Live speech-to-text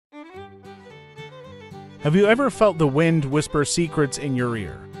Have you ever felt the wind whisper secrets in your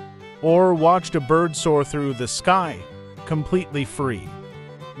ear? Or watched a bird soar through the sky, completely free?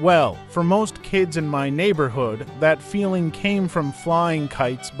 Well, for most kids in my neighborhood, that feeling came from flying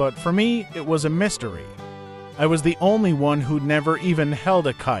kites, but for me, it was a mystery. I was the only one who'd never even held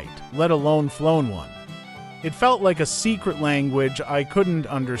a kite, let alone flown one. It felt like a secret language I couldn't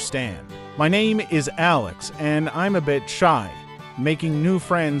understand. My name is Alex, and I'm a bit shy. Making new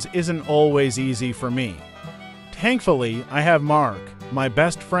friends isn't always easy for me. Thankfully, I have Mark, my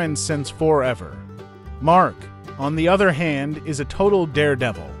best friend since forever. Mark, on the other hand, is a total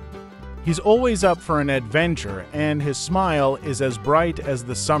daredevil. He's always up for an adventure, and his smile is as bright as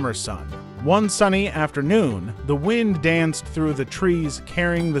the summer sun. One sunny afternoon, the wind danced through the trees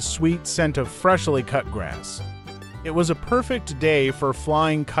carrying the sweet scent of freshly cut grass. It was a perfect day for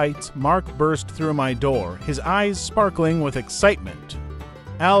flying kites. Mark burst through my door, his eyes sparkling with excitement.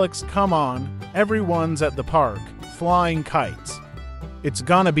 "Alex, come on. Everyone's at the park, flying kites. It's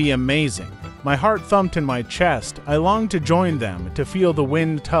gonna be amazing." My heart thumped in my chest. I longed to join them, to feel the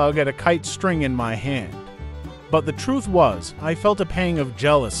wind tug at a kite string in my hand. But the truth was, I felt a pang of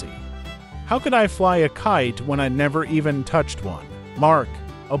jealousy. How could I fly a kite when I'd never even touched one? Mark,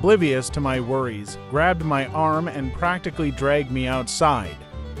 oblivious to my worries, grabbed my arm and practically dragged me outside.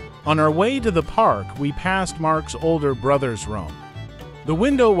 On our way to the park, we passed Mark's older brother's room. The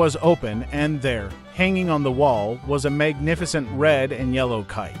window was open, and there, hanging on the wall, was a magnificent red and yellow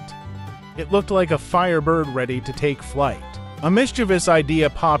kite. It looked like a firebird ready to take flight. A mischievous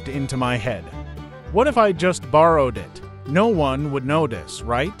idea popped into my head. What if I just borrowed it? No one would notice,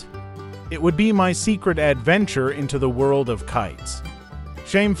 right? It would be my secret adventure into the world of kites.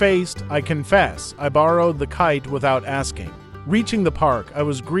 Shamefaced, I confess, I borrowed the kite without asking. Reaching the park, I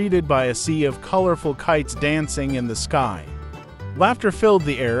was greeted by a sea of colorful kites dancing in the sky. Laughter filled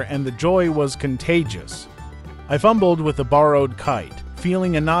the air, and the joy was contagious. I fumbled with the borrowed kite,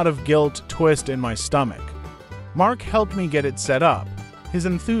 feeling a knot of guilt twist in my stomach. Mark helped me get it set up, his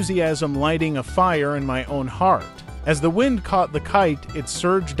enthusiasm lighting a fire in my own heart. As the wind caught the kite, it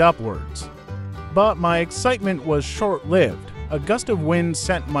surged upwards. But my excitement was short-lived. A gust of wind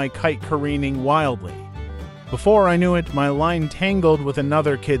sent my kite careening wildly. Before I knew it, my line tangled with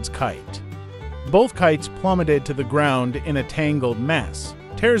another kid's kite. Both kites plummeted to the ground in a tangled mess.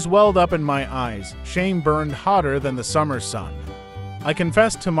 Tears welled up in my eyes. Shame burned hotter than the summer sun. I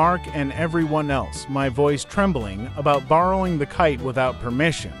confessed to Mark and everyone else, my voice trembling, about borrowing the kite without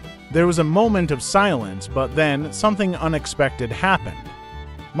permission. There was a moment of silence, but then something unexpected happened.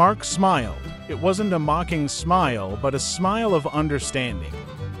 Mark smiled. It wasn't a mocking smile, but a smile of understanding.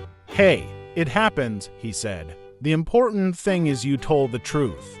 "Hey, it happens," he said. "The important thing is you told the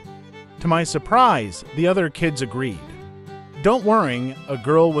truth." To my surprise, the other kids agreed. "Don't worry," a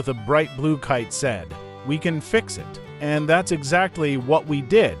girl with a bright blue kite said. "We can fix it." And that's exactly what we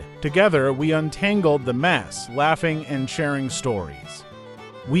did. Together, we untangled the mess, laughing and sharing stories.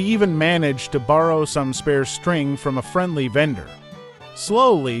 We even managed to borrow some spare string from a friendly vendor.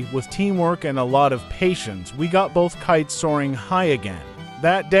 Slowly, with teamwork and a lot of patience, we got both kites soaring high again.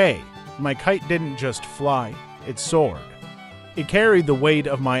 That day, my kite didn't just fly, it soared. It carried the weight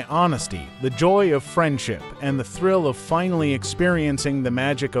of my honesty, the joy of friendship, and the thrill of finally experiencing the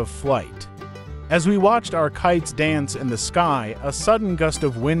magic of flight. As we watched our kites dance in the sky, a sudden gust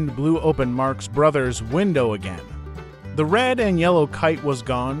of wind blew open Mark's brother's window again. The red and yellow kite was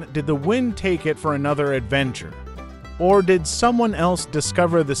gone. Did the wind take it for another adventure? Or did someone else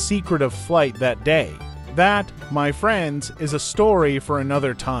discover the secret of flight that day? That, my friends, is a story for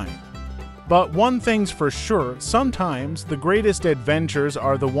another time. But one thing's for sure, sometimes the greatest adventures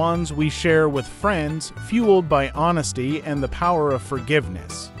are the ones we share with friends, fueled by honesty and the power of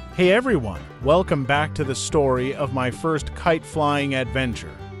forgiveness. Hey everyone, welcome back to the story of my first kite flying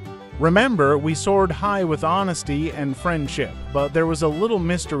adventure. Remember, we soared high with honesty and friendship, but there was a little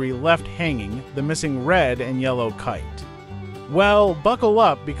mystery left hanging, the missing red and yellow kite. Well, buckle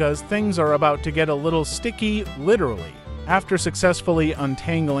up because things are about to get a little sticky, literally. After successfully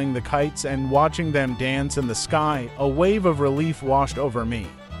untangling the kites and watching them dance in the sky, a wave of relief washed over me.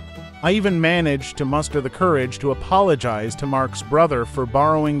 I even managed to muster the courage to apologize to Mark's brother for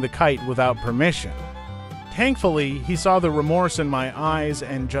borrowing the kite without permission. Thankfully, he saw the remorse in my eyes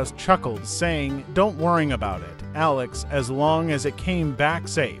and just chuckled, saying, "Don't worry about it, Alex, as long as it came back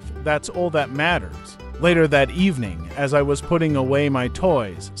safe, that's all that matters." Later that evening, as I was putting away my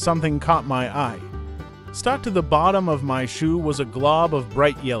toys, something caught my eye. Stuck to the bottom of my shoe was a glob of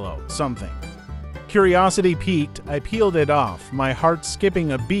bright yellow something. Curiosity piqued, I peeled it off, my heart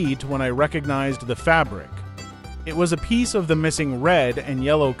skipping a beat when I recognized the fabric. It was a piece of the missing red and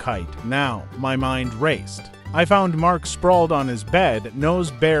yellow kite. Now, my mind raced. I found Mark sprawled on his bed,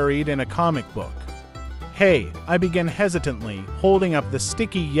 nose buried in a comic book. Hey, I began hesitantly, holding up the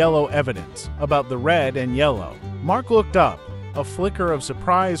sticky yellow evidence about the red and yellow. Mark looked up, a flicker of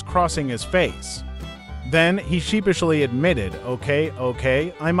surprise crossing his face. Then he sheepishly admitted,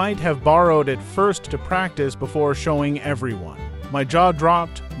 okay, I might have borrowed it first to practice before showing everyone. My jaw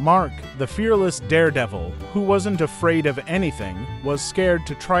dropped. Mark, the fearless daredevil, who wasn't afraid of anything, was scared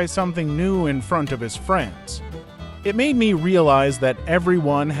to try something new in front of his friends. It made me realize that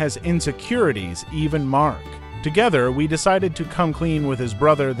everyone has insecurities, even Mark. Together, we decided to come clean with his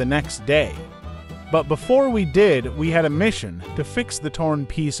brother the next day. But before we did, we had a mission to fix the torn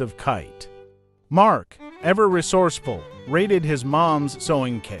piece of kite. Mark, ever resourceful, raided his mom's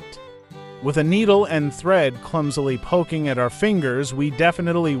sewing kit. With a needle and thread clumsily poking at our fingers, we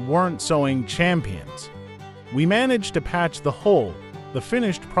definitely weren't sewing champions. We managed to patch the hole. The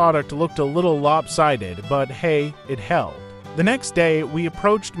finished product looked a little lopsided, but hey, it held. The next day, we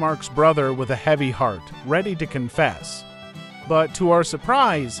approached Mark's brother with a heavy heart, ready to confess. But to our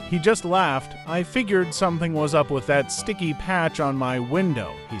surprise, he just laughed. I figured something was up with that sticky patch on my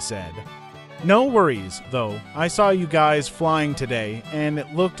window, he said. No worries, though. I saw you guys flying today, and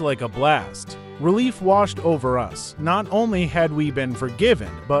it looked like a blast. Relief washed over us. Not only had we been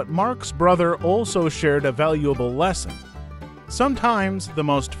forgiven, but Mark's brother also shared a valuable lesson. Sometimes the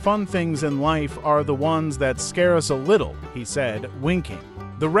most fun things in life are the ones that scare us a little, he said, winking.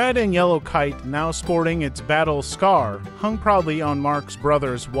 The red and yellow kite, now sporting its battle scar, hung proudly on Mark's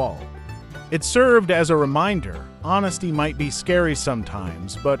brother's wall. It served as a reminder. Honesty might be scary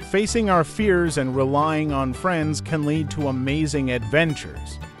sometimes, but facing our fears and relying on friends can lead to amazing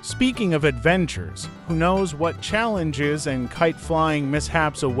adventures. Speaking of adventures, who knows what challenges and kite-flying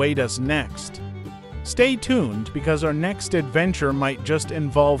mishaps await us next? Stay tuned, because our next adventure might just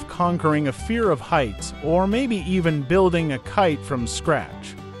involve conquering a fear of heights, or maybe even building a kite from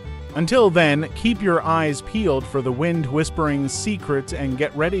scratch. Until then, keep your eyes peeled for the wind-whispering secrets and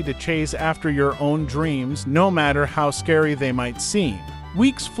get ready to chase after your own dreams, no matter how scary they might seem.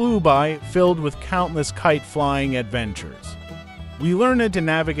 Weeks flew by, filled with countless kite-flying adventures. We learned to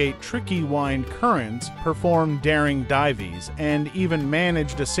navigate tricky wind currents, perform daring dives, and even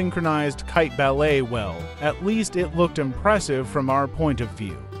managed a synchronized kite ballet well. At least it looked impressive from our point of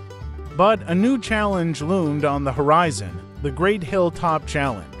view. But a new challenge loomed on the horizon, the Great Hilltop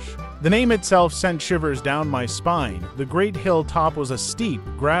Challenge. The name itself sent shivers down my spine. The Great Hilltop was a steep,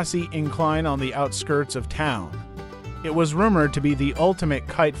 grassy incline on the outskirts of town. It was rumored to be the ultimate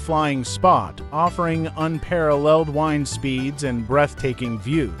kite-flying spot, offering unparalleled wind speeds and breathtaking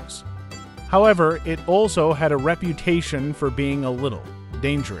views. However, it also had a reputation for being a little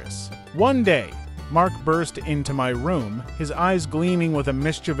dangerous. One day, Mark burst into my room, his eyes gleaming with a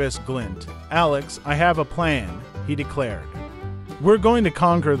mischievous glint. "Alex, I have a plan," he declared. "We're going to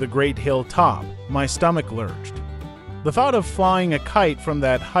conquer the Great Hilltop." My stomach lurched. The thought of flying a kite from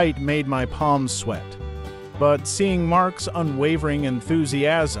that height made my palms sweat. But seeing Mark's unwavering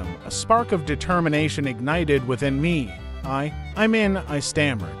enthusiasm, a spark of determination ignited within me. I'm in, I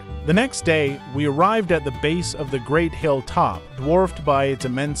stammered. The next day, we arrived at the base of the Great Hilltop, dwarfed by its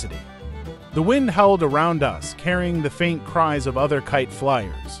immensity. The wind howled around us, carrying the faint cries of other kite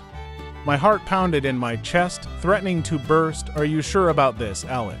flyers. My heart pounded in my chest, threatening to burst. "Are you sure about this,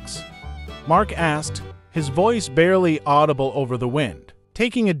 Alex?" Mark asked, his voice barely audible over the wind.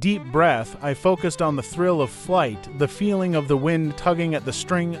 Taking a deep breath, I focused on the thrill of flight, the feeling of the wind tugging at the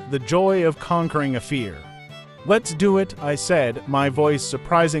string, the joy of conquering a fear. "Let's do it," I said, my voice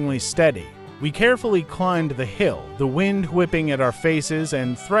surprisingly steady. We carefully climbed the hill, the wind whipping at our faces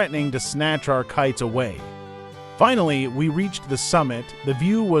and threatening to snatch our kites away. Finally, we reached the summit. The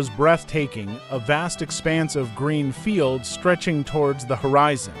view was breathtaking, a vast expanse of green fields stretching towards the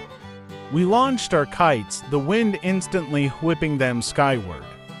horizon. We launched our kites, the wind instantly whipping them skyward.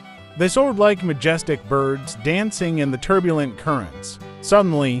 They soared like majestic birds, dancing in the turbulent currents.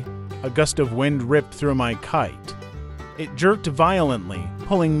 Suddenly, a gust of wind ripped through my kite. It jerked violently,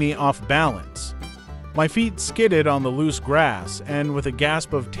 pulling me off balance. My feet skidded on the loose grass, and with a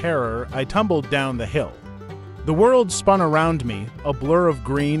gasp of terror, I tumbled down the hill. The world spun around me, a blur of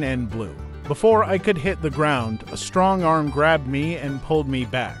green and blue. Before I could hit the ground, a strong arm grabbed me and pulled me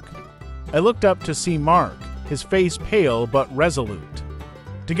back. I looked up to see Mark, his face pale but resolute.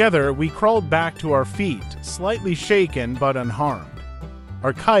 Together, we crawled back to our feet, slightly shaken but unharmed.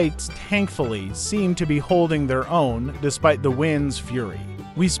 Our kites, thankfully, seemed to be holding their own despite the wind's fury.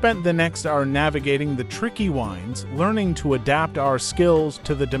 We spent the next hour navigating the tricky winds, learning to adapt our skills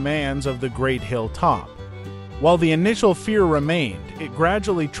to the demands of the Great Hilltop. While the initial fear remained, it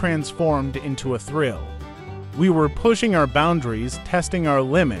gradually transformed into a thrill. We were pushing our boundaries, testing our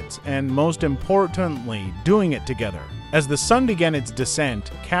limits, and most importantly, doing it together. As the sun began its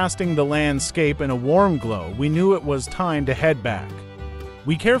descent, casting the landscape in a warm glow, we knew it was time to head back.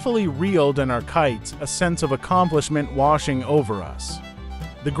 We carefully reeled in our kites, a sense of accomplishment washing over us.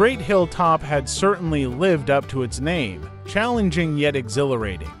 The great hilltop had certainly lived up to its name, challenging yet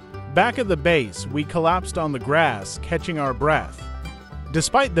exhilarating. Back at the base, we collapsed on the grass, catching our breath.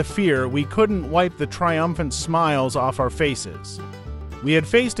 Despite the fear, we couldn't wipe the triumphant smiles off our faces. We had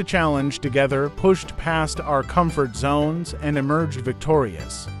faced a challenge together, pushed past our comfort zones, and emerged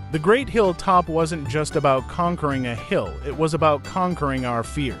victorious. The great hilltop wasn't just about conquering a hill, it was about conquering our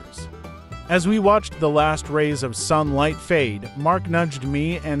fears. As we watched the last rays of sunlight fade, Mark nudged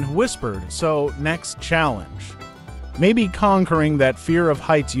me and whispered, "So, next challenge. Maybe conquering that fear of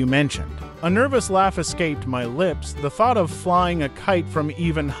heights you mentioned." A nervous laugh escaped my lips. The thought of flying a kite from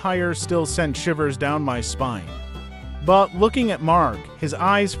even higher still sent shivers down my spine. But looking at Mark, his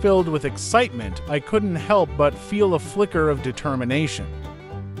eyes filled with excitement, I couldn't help but feel a flicker of determination.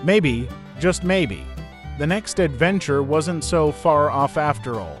 Maybe, just maybe, the next adventure wasn't so far off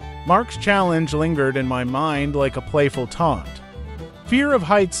after all. Mark's challenge lingered in my mind like a playful taunt. Fear of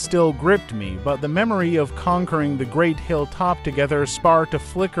heights still gripped me, but the memory of conquering the great hilltop together sparked a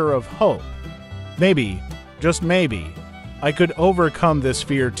flicker of hope. Maybe, just maybe, I could overcome this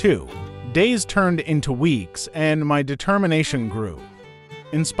fear too. Days turned into weeks, and my determination grew.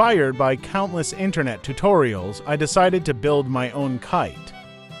 Inspired by countless internet tutorials, I decided to build my own kite.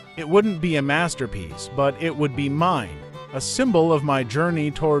 It wouldn't be a masterpiece, but it would be mine, a symbol of my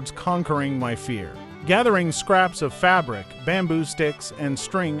journey towards conquering my fear. Gathering scraps of fabric, bamboo sticks, and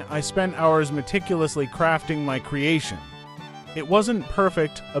string, I spent hours meticulously crafting my creation. It wasn't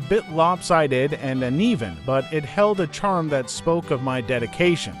perfect, a bit lopsided and uneven, but it held a charm that spoke of my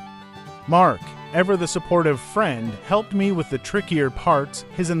dedication. Mark, ever the supportive friend, helped me with the trickier parts,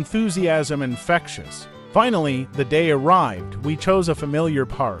 his enthusiasm infectious. Finally, the day arrived. We chose a familiar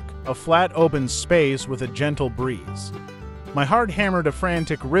park, a flat open space with a gentle breeze. My heart hammered a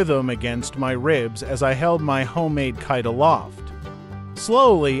frantic rhythm against my ribs as I held my homemade kite aloft.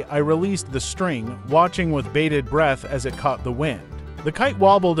 Slowly, I released the string, watching with bated breath as it caught the wind. The kite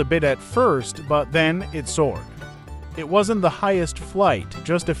wobbled a bit at first, but then it soared. It wasn't the highest flight,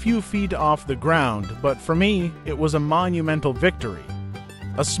 just a few feet off the ground, but for me, it was a monumental victory.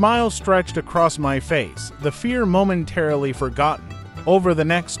 A smile stretched across my face, the fear momentarily forgotten. Over the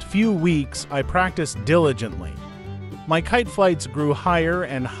next few weeks, I practiced diligently. My kite flights grew higher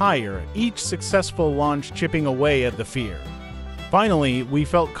and higher, each successful launch chipping away at the fear. Finally, we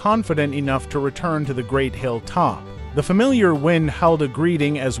felt confident enough to return to the great hilltop. The familiar wind howled a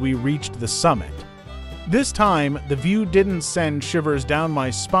greeting as we reached the summit. This time, the view didn't send shivers down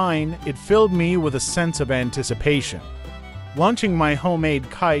my spine, it filled me with a sense of anticipation. Launching my homemade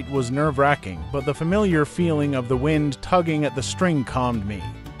kite was nerve-wracking, but the familiar feeling of the wind tugging at the string calmed me.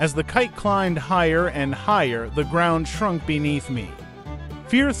 As the kite climbed higher and higher, the ground shrunk beneath me.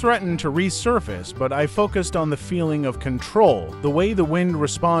 Fear threatened to resurface, but I focused on the feeling of control, the way the wind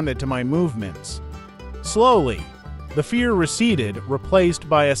responded to my movements. Slowly, the fear receded, replaced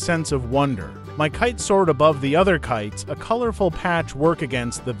by a sense of wonder. My kite soared above the other kites, a colorful patchwork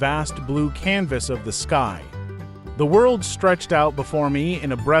against the vast blue canvas of the sky. The world stretched out before me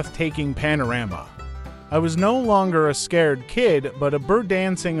in a breathtaking panorama. I was no longer a scared kid, but a bird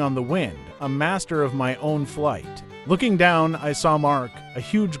dancing on the wind, a master of my own flight. Looking down, I saw Mark, a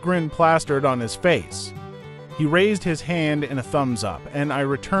huge grin plastered on his face. He raised his hand in a thumbs up, and I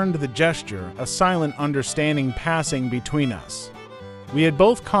returned the gesture, a silent understanding passing between us. We had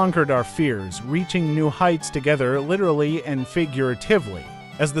both conquered our fears, reaching new heights together literally and figuratively.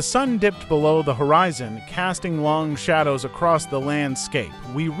 As the sun dipped below the horizon, casting long shadows across the landscape,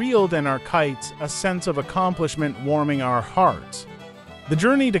 we reeled in our kites, a sense of accomplishment warming our hearts. The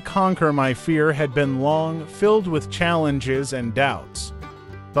journey to conquer my fear had been long, filled with challenges and doubts.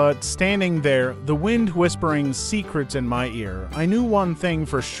 But standing there, the wind whispering secrets in my ear, I knew one thing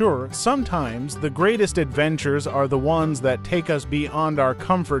for sure: sometimes the greatest adventures are the ones that take us beyond our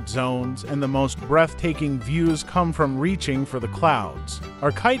comfort zones, and the most breathtaking views come from reaching for the clouds.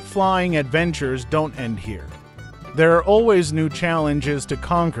 Our kite-flying adventures don't end here. There are always new challenges to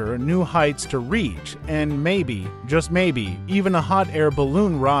conquer, new heights to reach, and maybe, just maybe, even a hot air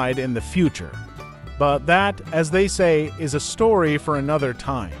balloon ride in the future. But that, as they say, is a story for another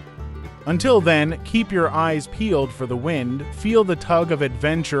time. Until then, keep your eyes peeled for the wind, feel the tug of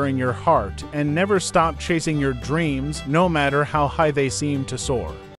adventure in your heart, and never stop chasing your dreams, no matter how high they seem to soar.